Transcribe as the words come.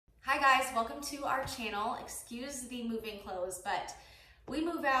Hi guys, welcome to our channel. Excuse the moving clothes, but we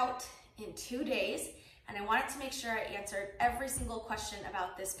move out in 2 days and I wanted to make sure I answered every single question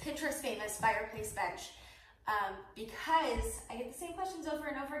about this Pinterest famous fireplace bench because I get the same questions over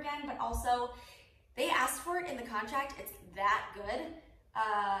and over again, but also they asked for it in the contract. It's that good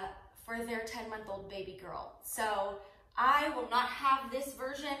for their 10-month-old baby girl. So I will not have this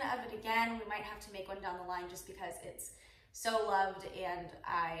version of it again. We might have to make one down the line just because it's so loved and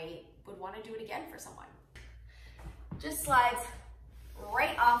I would want to do it again for someone. Just slides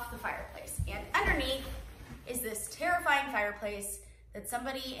right off the fireplace, and underneath is this terrifying fireplace that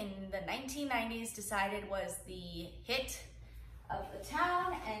somebody in the 1990s decided was the hit of the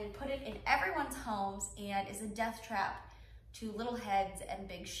town and put it in everyone's homes and is a death trap to little heads and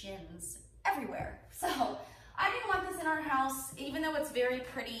big shins everywhere. So I didn't want this in our house, even though it's very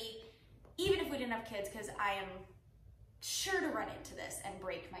pretty, even if we didn't have kids, because I am sure to run into this and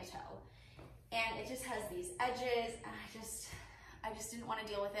break my toe. And it just has these edges, and I just didn't want to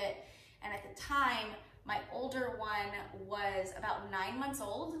deal with it. And at the time, my older one was about 9 months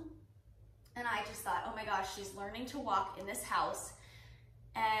old, and I just thought, oh my gosh, she's learning to walk in this house,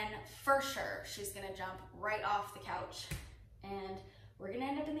 and for sure, she's gonna jump right off the couch, and we're gonna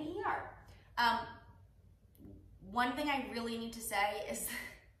end up in the ER. One thing I really need to say is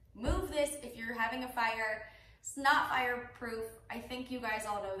move this if you're having a fire. It's not fireproof. I think you guys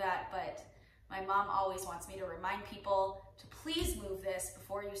all know that, but my mom always wants me to remind people to please move this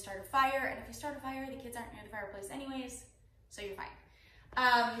before you start a fire. And if you start a fire, the kids aren't near the fireplace anyways, so you're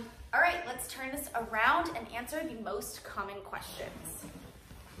fine. All right, let's turn this around and answer the most common questions.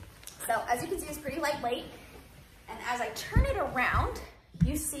 So as you can see, it's pretty lightweight. And as I turn it around,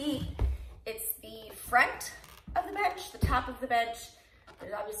 you see it's the front of the bench, the top of the bench.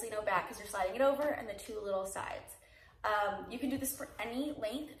 There's obviously no back because you're sliding it over, and the two little sides. You can do this for any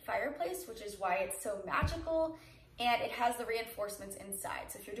length fireplace, which is why it's so magical, and it has the reinforcements inside.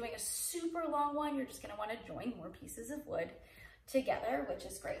 So if you're doing a super long one, you're just gonna wanna join more pieces of wood together, which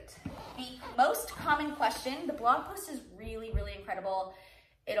is great. The most common question, the blog post is really, really incredible.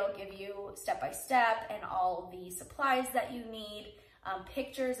 It'll give you step-by-step and all the supplies that you need,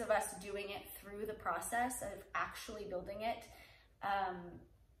 pictures of us doing it through the process of actually building it.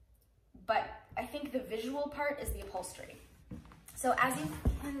 But I think the visual part is the upholstery. So as you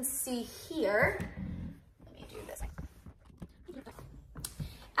can see here, let me do this.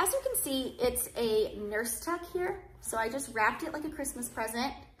 As you can see, it's a nurse tuck here. So I just wrapped it like a Christmas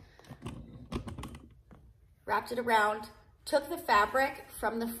present, wrapped it around, took the fabric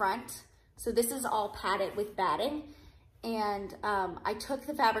from the front. So this is all padded with batting. And I took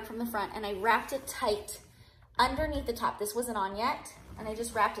the fabric from the front and I wrapped it tight underneath the top. This wasn't on yet, and I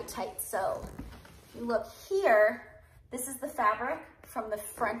just wrapped it tight. So if you look here, this is the fabric from the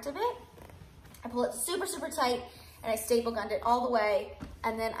front of it. I pull it super, super tight, and I staple gunned it all the way.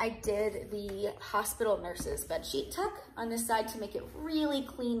 And then I did the hospital nurses bed sheet tuck on this side to make it really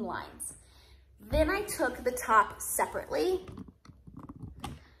clean lines. Then I took the top separately.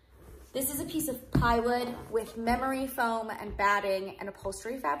 This is a piece of plywood with memory foam and batting and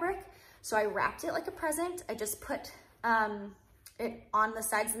upholstery fabric. So I wrapped it like a present. I just put it on the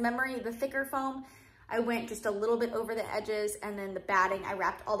sides. The thicker foam, I went just a little bit over the edges, and then the batting I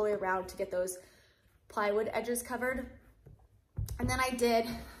wrapped all the way around to get those plywood edges covered. And then I did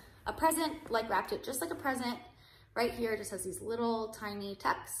a present, like wrapped it just like a present. Right here, it just has these little tiny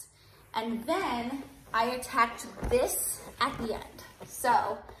tucks. And then I attached this at the end.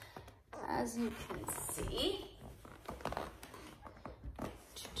 So as you can see,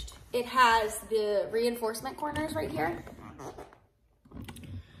 it has the reinforcement corners right here.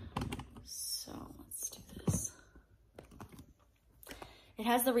 So let's do this. It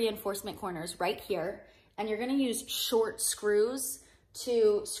has the reinforcement corners right here, and you're gonna use short screws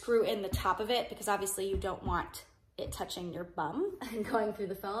to screw in the top of it because obviously you don't want it touching your bum and going through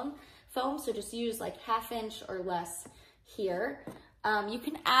the foam. So just use like 1/2 inch or less here. You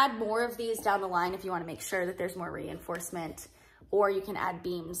can add more of these down the line if you wanna make sure that there's more reinforcement, or you can add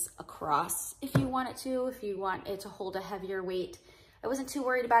beams across if you want it to, if you want it to hold a heavier weight. I wasn't too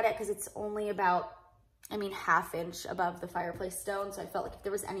worried about it because it's only about, 1/2 inch above the fireplace stone. So I felt like if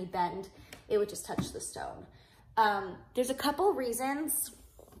there was any bend, it would just touch the stone. There's a couple reasons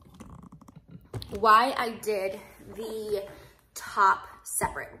why I did the top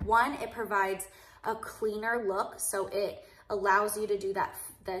separate. One, it provides a cleaner look. So it allows you to do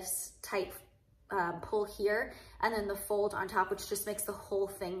this tight pull here, and then the fold on top, which just makes the whole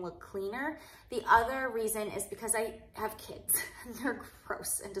thing look cleaner. The other reason is because I have kids and they're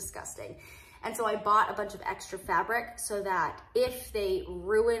gross and disgusting. And so I bought a bunch of extra fabric so that if they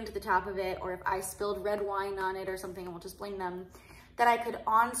ruined the top of it, or if I spilled red wine on it or something, I won't just blame them, that I could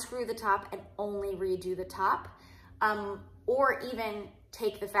unscrew the top and only redo the top, or even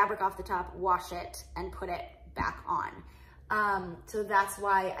take the fabric off the top, wash it, and put it back on. So that's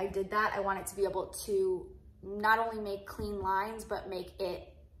why I did that. I wanted to be able to not only make clean lines, but make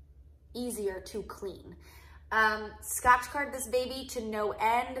it easier to clean. Scotch card this baby to no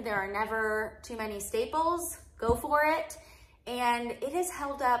end. There are never too many staples. Go for it. And it has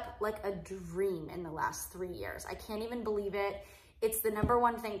held up like a dream in the last 3 years. I can't even believe it. It's the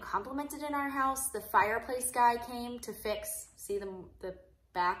 #1 thing complimented in our house. The fireplace guy came to fix, see the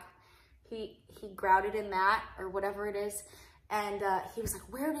back? He grouted in that, or whatever it is. And he was like,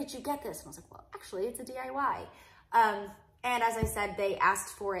 where did you get this? And I was like, well, actually, it's a DIY. And as I said, they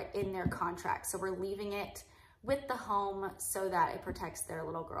asked for it in their contract. So we're leaving it with the home so that it protects their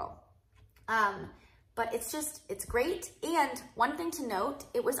little girl. But it's great. And one thing to note,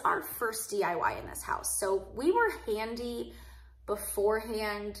 it was our first DIY in this house. So we were handy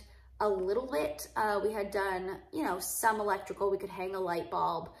beforehand a little bit. We had done, you know, some electrical. We could hang a light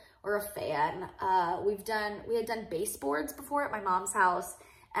bulb or a fan. We had done baseboards before at my mom's house,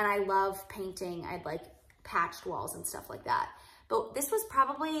 and I love painting. I'd like patched walls and stuff like that. But this was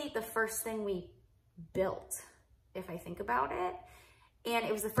probably the first thing we built, if I think about it. And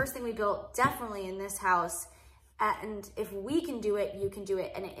it was the first thing we built definitely in this house. And if we can do it, you can do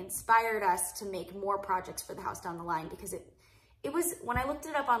it. And it inspired us to make more projects for the house down the line, because it was, when I looked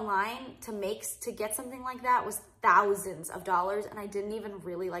it up online, to get something like that was thousands of dollars, and I didn't even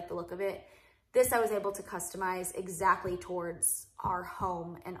really like the look of it. This I was able to customize exactly towards our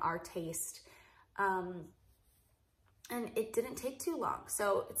home and our taste. And it didn't take too long.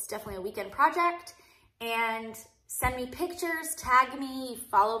 So it's definitely a weekend project. And send me pictures, tag me,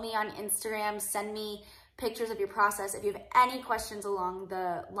 follow me on Instagram, send me pictures of your process. If you have any questions along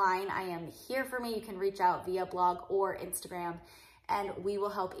the line, I am here for me. You can reach out via blog or Instagram, and we will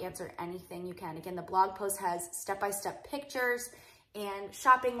help answer anything you can. Again, the blog post has step-by-step pictures and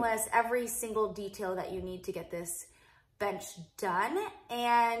shopping lists, every single detail that you need to get this bench done.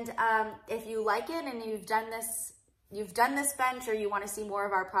 And if you like it and you've done this bench, or you want to see more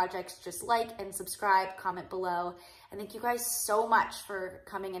of our projects, just like and subscribe, comment below. And thank you guys so much for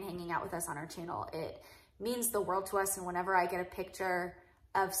coming and hanging out with us on our channel. It means the world to us, and whenever I get a picture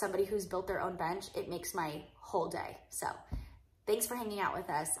of somebody who's built their own bench, it makes my whole day. So thanks for hanging out with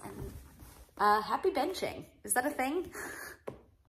us, and happy benching. Is that a thing?